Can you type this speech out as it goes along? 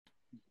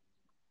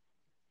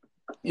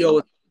Yo, Hello.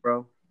 what's up,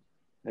 bro?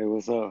 Hey,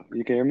 what's up?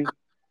 You can hear me?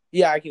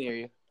 Yeah, I can hear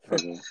you.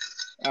 Okay.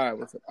 All right,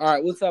 what's up? All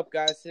right, what's up,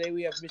 guys? Today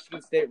we have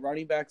Michigan State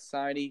running back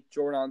signee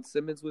Jordan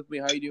Simmons with me.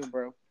 How you doing,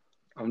 bro?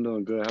 I'm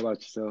doing good. How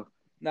about yourself?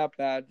 Not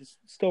bad. Just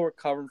still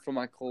recovering from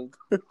my cold.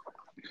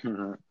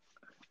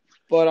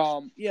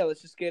 But yeah,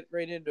 let's just get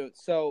right into it.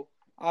 So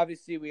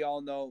obviously, we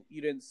all know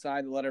you didn't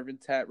sign the letter of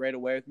intent right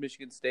away with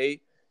Michigan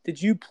State. Did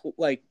you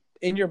like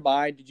in your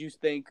mind? Did you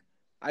think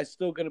I'm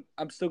still gonna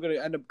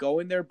end up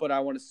going there, but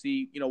I want to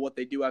see what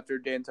they do after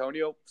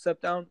D'Antonio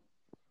stepped down?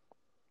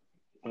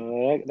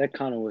 that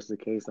kind of was the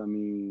case. I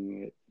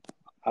mean,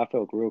 I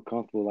felt real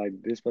comfortable.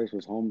 Like this place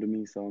was home to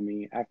me. So I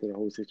mean, after the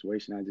whole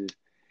situation, I just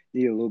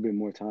needed a little bit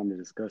more time to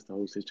discuss the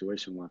whole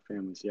situation with my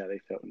family, see how they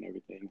felt and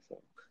everything. So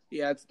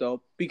Yeah, it's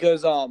dope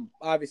because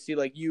obviously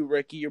like you,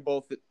 Ricky, you're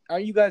both.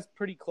 Aren't you guys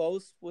pretty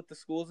close with the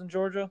schools in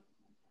Georgia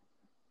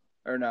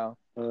or no?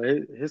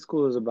 his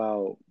school is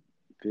about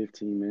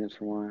 15 minutes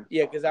from mine.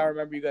 Yeah, because I So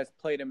remember you guys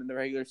played him in the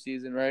regular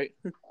season, right?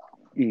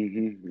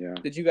 yeah,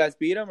 Did you guys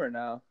beat him or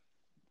no?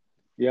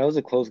 yeah, it was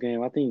a close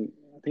game. I think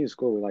the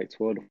score was like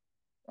 12 to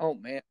Oh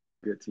man,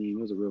 good team.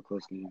 It was a real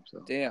close game.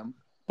 So. damn.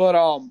 But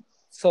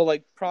so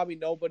like probably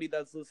nobody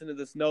that's listening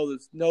to this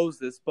knows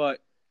this, but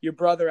your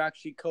brother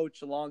actually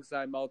coached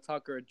alongside Mel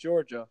Tucker at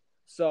Georgia.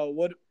 So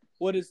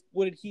what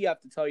did he have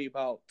to tell you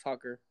about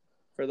Tucker?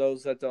 For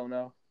those that don't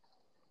know.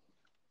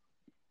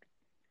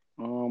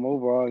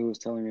 Overall, he was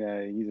telling me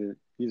that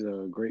he's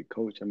a great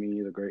coach. I mean,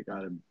 he's a great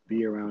guy to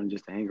be around,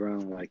 just to hang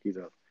around. Like he's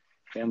a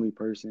family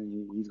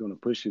person. He's gonna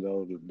push you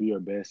though to be your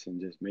best and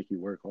just make you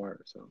work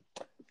hard. So,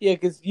 Yeah,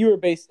 because you were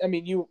based. I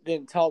mean, you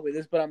didn't tell me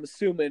this, but I'm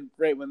assuming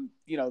right when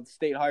the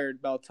state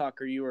hired Mel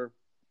Tucker, you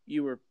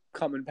were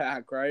coming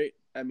back, right?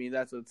 I mean,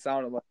 that's what it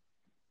sounded like.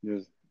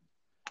 just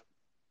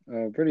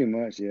pretty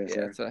much, yes, Yeah,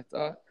 sir. that's what I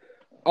thought.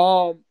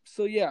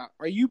 So yeah,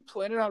 are you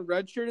planning on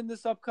redshirting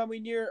this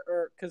upcoming year,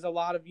 or because a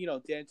lot of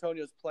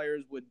D'Antonio's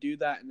players would do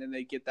that and then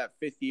they get that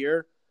fifth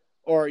year,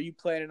 or are you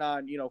planning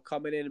on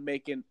coming in and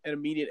making an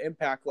immediate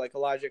impact like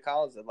Elijah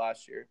Collins did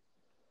last year?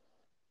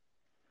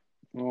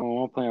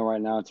 I'm playing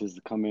right now just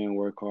to come in,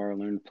 work hard,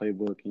 learn the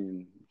playbook,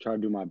 and try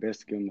to do my best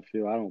to get on the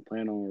field. I don't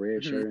plan on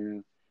red Mm-hmm.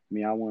 shirting. I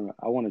mean, I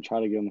want to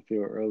try to get on the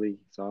field early,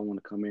 so I want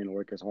to come in and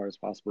work as hard as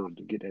possible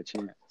to get that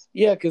chance.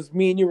 Yeah, because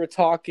me and you were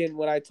talking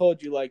when I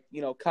told you, like,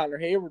 Connor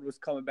Hayward was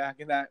coming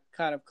back, and that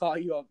kind of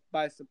caught you up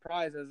by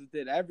surprise, as it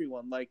did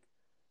everyone. Like,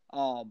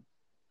 um,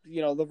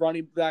 the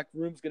running back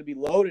room's going to be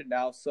loaded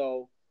now.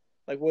 So,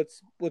 like,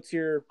 what's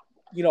your,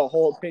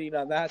 whole opinion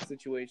on that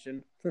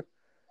situation?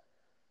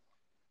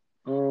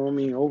 I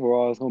mean,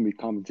 overall, it's gonna be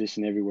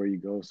competition everywhere you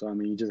go. So I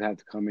mean, you just have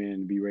to come in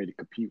and be ready to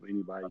compete with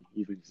anybody,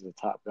 even if it's a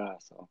top guy.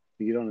 So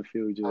you get on the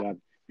field, you just have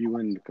to be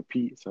willing to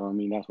compete. So I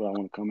mean, that's what I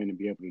want to come in and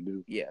be able to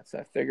do. Yes,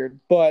 I figured.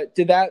 But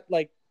did that,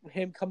 like,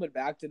 him coming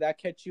back, did that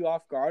catch you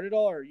off guard at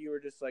all, or you were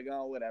just like,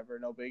 oh, whatever,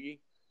 no biggie?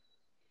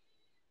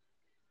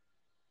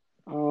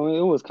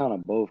 It was kind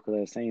of both because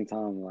at the same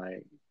time,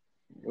 like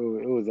it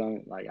was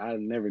like I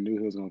never knew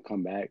he was gonna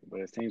come back, but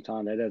at the same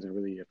time, that doesn't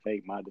really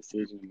affect my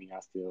decision. I mean, I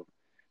still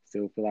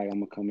feel like I'm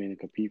gonna come in and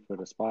compete for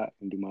the spot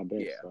and do my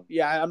best. Yeah, So.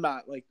 yeah. I'm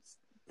not like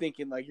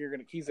thinking like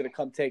he's gonna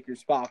come take your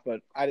spot,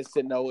 but I just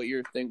didn't know what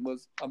your thing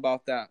was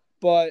about that.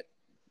 But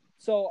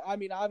so I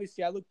mean,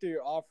 obviously, I looked through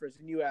your offers,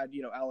 and you had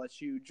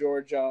LSU,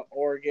 Georgia,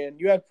 Oregon.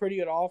 You had pretty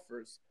good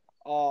offers.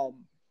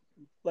 Um,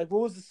 like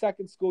what was the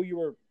second school you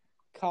were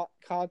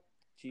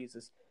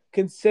Jesus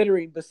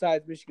considering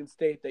besides Michigan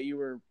State that you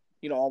were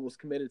almost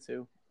committed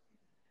to?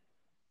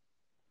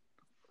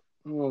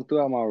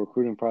 Throughout my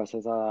recruiting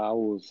process, I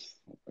was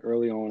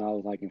early on. I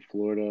was like in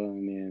Florida,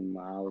 and then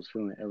I was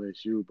feeling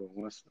LSU. But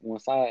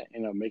once I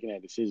ended up making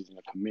that decision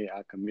to commit,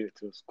 I committed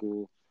to a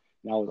school,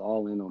 and I was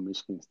all in on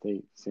Michigan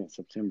State since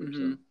September.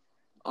 Mm-hmm.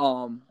 So,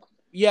 Um,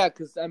 yeah,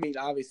 because I mean,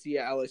 obviously,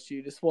 yeah,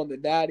 LSU just won the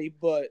Natty,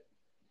 but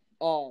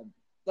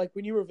like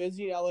when you were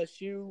visiting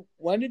LSU,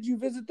 when did you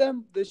visit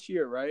them this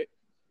year? Right?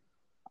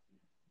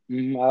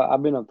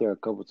 I've been up there a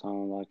couple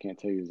times. I can't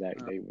tell you the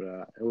exact date,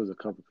 but it was a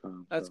couple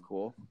times. That's So,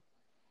 cool.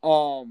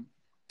 Um,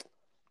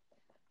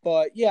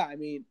 but yeah, I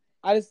mean,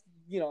 I just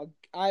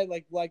I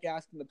like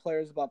asking the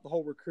players about the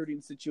whole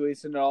recruiting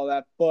situation and all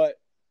that. But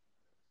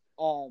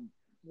what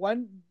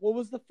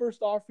was the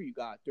first offer you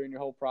got during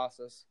your whole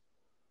process?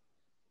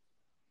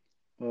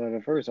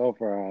 the first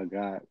offer I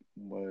got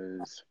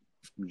was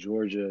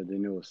Georgia.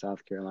 Then it was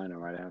South Carolina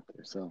right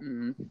after. So,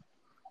 Mm-hmm.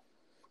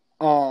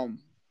 Um,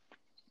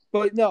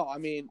 but no, I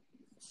mean,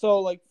 so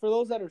like for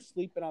those that are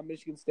sleeping on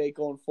Michigan State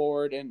going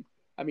forward, and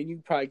I mean,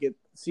 you probably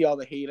see all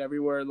the hate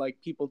everywhere, like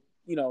people,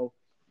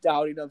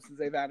 doubting them since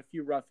they've had a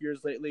few rough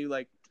years lately.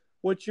 Like,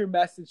 what's your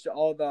message to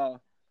all the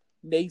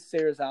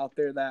naysayers out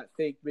there that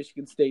think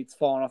Michigan State's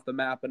falling off the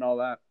map and all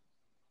that?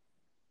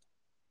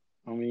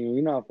 I mean,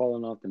 we're not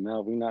falling off the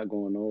map. We're not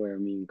going nowhere. I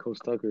mean, Coach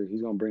Tucker,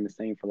 he's going to bring the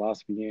same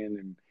philosophy in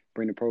and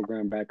bring the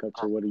program back up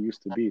to what it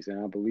used to be.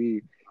 So I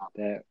believe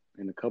that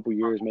in a couple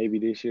years, maybe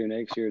this year,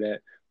 next year, that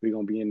we're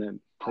going to be in the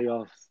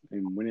playoffs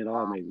and win it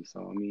all, maybe.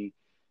 So, I mean,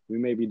 we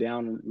may be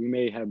down. We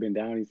may have been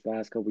down these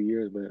last couple of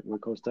years, but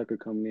with Coach Tucker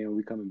coming in,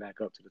 we coming back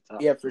up to the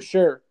top. Yeah, for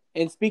sure.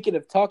 And speaking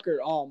of Tucker,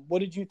 what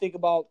did you think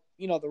about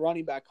the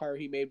running back hire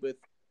he made with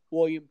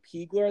William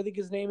Peagler? I think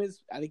his name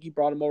is. I think he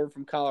brought him over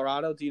from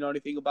Colorado. Do you know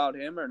anything about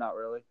him or not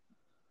really?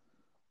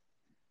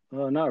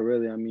 Not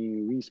really. I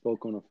mean, we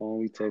spoke on the phone.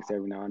 We text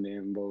every now and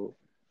then, but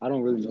I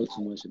don't really know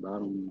too much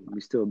about him. We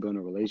still building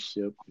a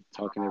relationship,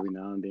 talking every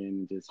now and then,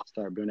 and just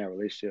start building that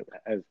relationship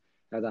as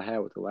I had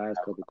with the last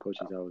couple of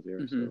coaches I was there.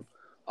 Mm-hmm.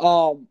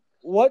 So,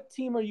 what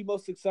team are you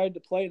most excited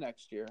to play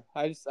next year?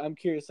 I'm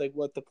curious, like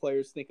what the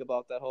players think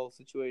about that whole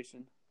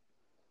situation.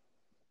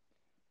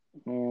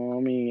 I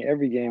mean,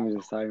 every game is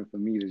exciting for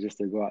me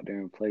to go out there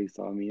and play.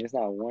 So, I mean, it's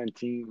not one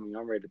team. I mean,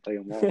 I'm ready to play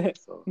them all.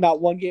 So, Not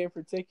one game in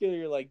particular.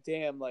 You're like,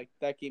 damn, like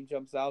that game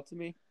jumps out to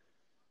me.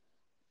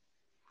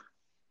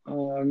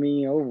 I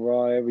mean,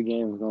 overall, every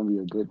game is gonna be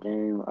a good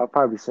game. I'd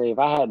probably say if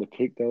I had to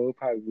pick though, it'd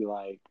probably be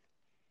like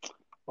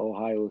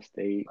Ohio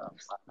State,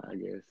 I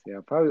guess. Yeah,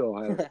 probably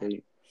Ohio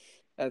State.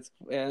 That's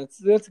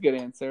a good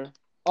answer.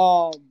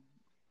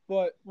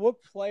 But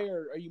what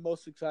player are you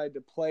most excited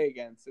to play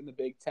against in the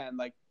Big Ten?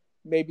 Like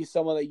maybe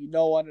someone that you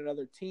know on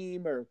another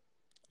team, or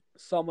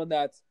someone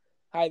that's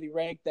highly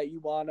ranked that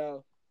you want to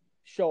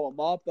show them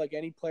up. Like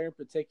any player in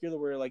particular,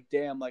 where you're like,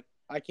 damn, like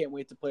I can't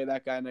wait to play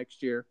that guy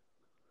next year.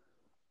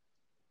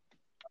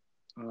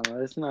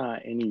 It's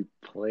not any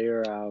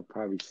player I'll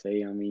probably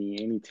say. I mean,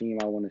 any team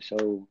I want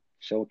to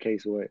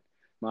showcase what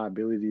my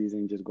abilities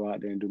and just go out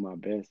there and do my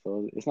best.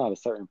 So it's not a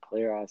certain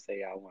player I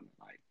say I want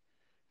to like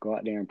go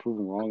out there and prove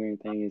them wrong or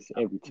anything. It's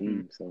every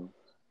team. So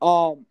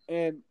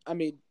And I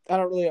mean, I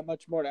don't really have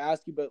much more to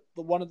ask you, but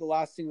one of the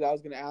last things I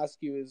was going to ask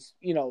you is,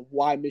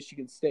 why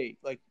Michigan State?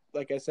 Like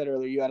I said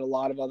earlier, you had a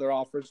lot of other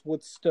offers.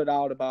 What stood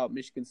out about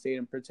Michigan State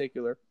in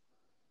particular?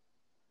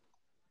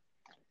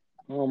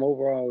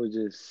 overall, it was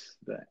just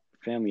the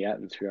family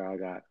atmosphere I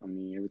got. I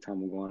mean, every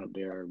time I'm going up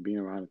there, being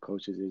around the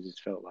coaches, it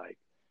just felt like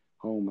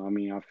home. I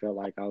mean, I felt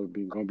like I was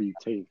going to be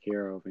taken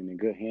care of and in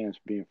good hands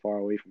being far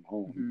away from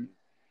home.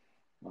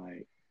 Mm-hmm.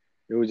 Like,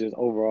 it was just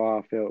overall,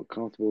 I felt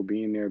comfortable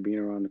being there, being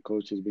around the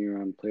coaches, being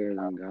around the players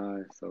and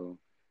guys. So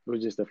it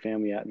was just a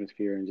family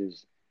atmosphere and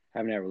just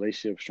having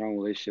that strong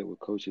relationship with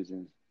coaches.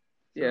 And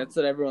yeah, that's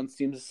what everyone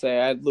seems to say.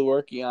 I had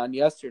Lewerke on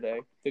yesterday,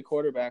 the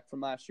quarterback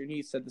from last year, and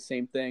he said the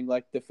same thing,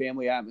 like the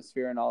family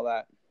atmosphere and all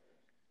that.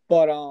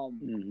 But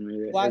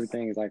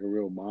everything is like a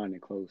real bond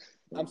and close.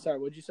 So. I'm sorry,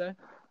 what'd you say?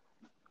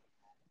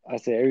 I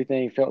said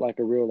everything felt like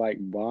a real like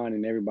bond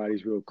and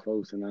everybody's real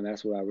close, and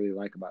that's what I really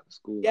like about the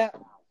school. Yeah,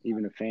 so,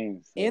 even the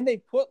fans. So. And they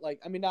put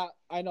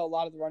I know a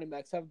lot of the running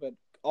backs have been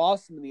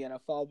awesome in the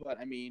NFL, but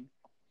I mean,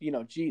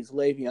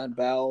 Le'Veon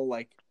Bell,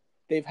 like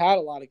they've had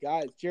a lot of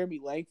guys. Jeremy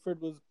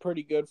Langford was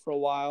pretty good for a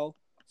while,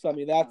 so I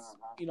mean that's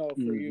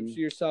for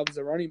yourself as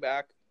a running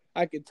back,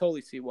 I could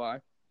totally see why.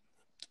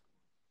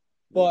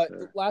 But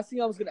the last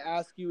thing I was going to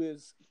ask you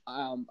is,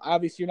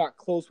 obviously you're not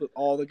close with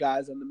all the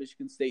guys on the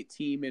Michigan State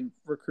team and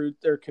recruit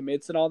their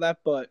commits and all that,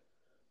 but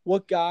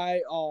what guy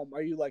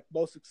are you like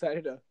most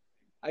excited to,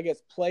 I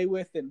guess, play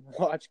with and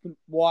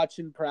watch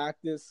and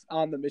practice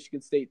on the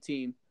Michigan State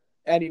team?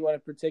 Anyone in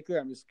particular?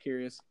 I'm just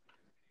curious.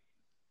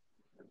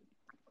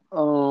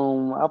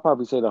 I'll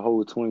probably say the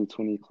whole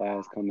 2020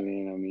 class coming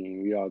in. I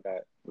mean, we all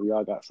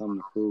got something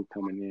to prove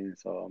coming in.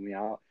 So I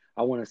mean,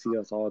 I want to see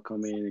us all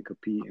come in and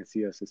compete and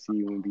see us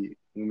succeed when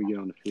we get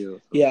on the field.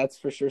 So. Yeah, it's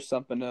for sure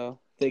something to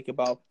think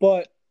about.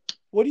 But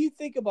what do you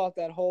think about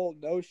that whole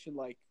notion?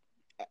 Like,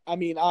 I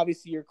mean,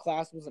 obviously your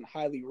class wasn't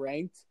highly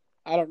ranked.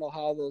 I don't know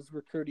how those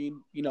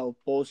recruiting,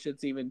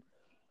 bullshits even,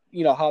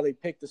 how they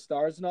pick the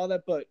stars and all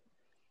that. But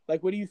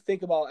like, what do you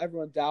think about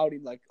everyone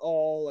doubting? Like,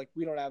 oh, like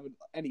we don't have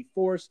any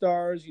 4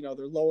 stars. They're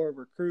lower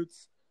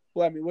recruits.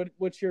 Well, I mean,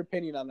 what's your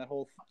opinion on that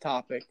whole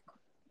topic?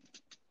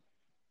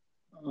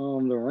 The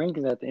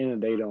rankings at the end of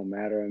the day don't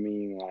matter. I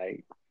mean,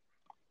 like,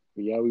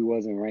 yeah, we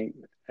wasn't ranked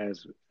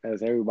as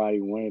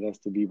everybody wanted us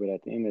to be, but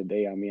at the end of the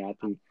day, I mean, I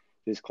think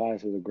this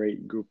class is a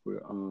great group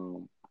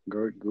of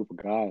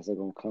guys that are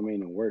gonna come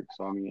in and work.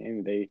 So I mean, at the end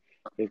of the day,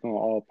 it's gonna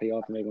all pay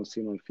off, and they're gonna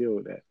see on the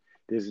field that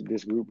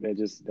this group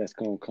that's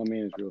gonna come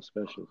in is real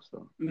special.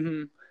 So.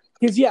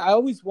 Because I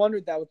always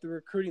wondered that with the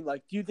recruiting.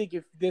 Like, do you think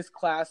if this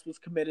class was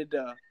committed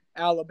to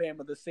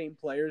Alabama, the same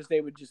players,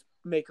 they would just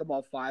make them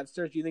all 5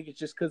 stars? Do you think it's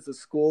just because the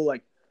school,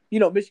 like,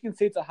 Michigan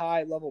State's a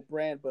high level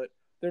brand, but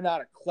they're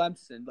not a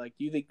Clemson. Like,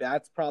 do you think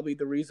that's probably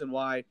the reason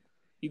why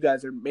you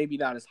guys are maybe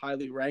not as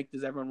highly ranked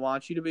as everyone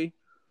wants you to be?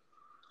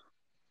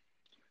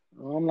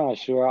 I'm not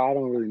sure. I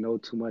don't really know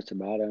too much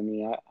about it. I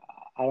mean,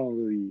 I don't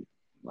really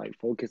like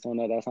focus on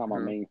that. That's not my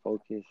main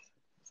focus.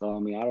 So I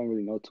mean, I don't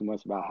really know too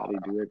much about how they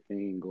do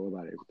everything and go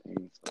about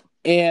everything. So.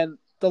 And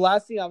the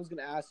last thing I was going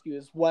to ask you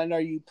is, when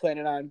are you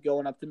planning on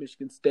going up to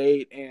Michigan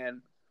State?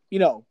 And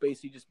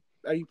basically, just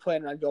are you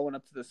planning on going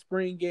up to the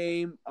spring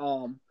game?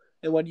 And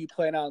when do you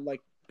plan on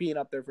like being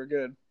up there for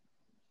good?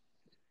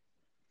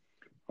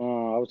 I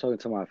was talking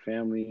to my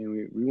family,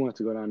 and we wanted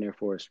to go down there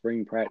for a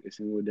spring practice,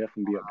 and we'll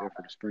definitely be up there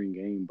for the spring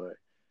game. But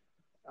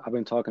I've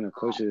been talking to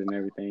coaches and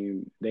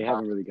everything. They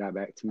haven't really got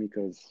back to me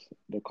because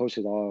the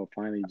coaches all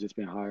finally just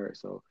been hired,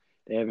 so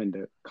they haven't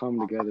come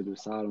together to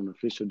decide on the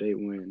official date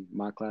when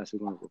my class is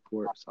going to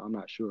report. So I'm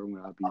not sure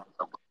when I'll be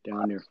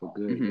down there for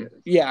good yet.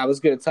 Yeah, I was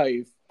gonna tell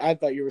you. I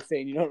thought you were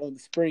saying you don't know when the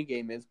spring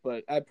game is,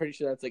 but I'm pretty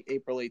sure that's like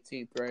April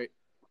 18th, right?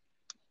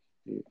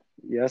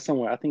 Yeah,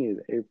 somewhere. I think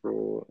it's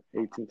April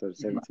 18th or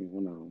 17th.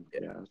 One of them.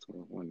 Yeah, that's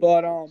one.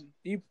 But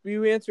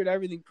you answered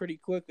everything pretty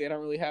quickly. I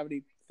don't really have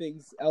any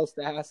things else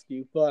to ask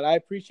you, but I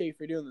appreciate you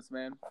for doing this,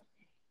 man.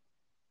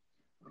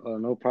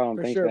 No problem.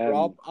 For Thanks sure, for having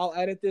bro. me. I'll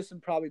edit this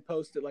and probably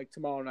post it like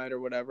tomorrow night or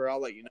whatever.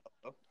 I'll let you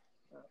know.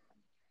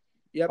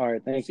 Yep. All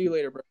right, thank See you. you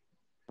later, bro.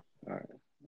 All right.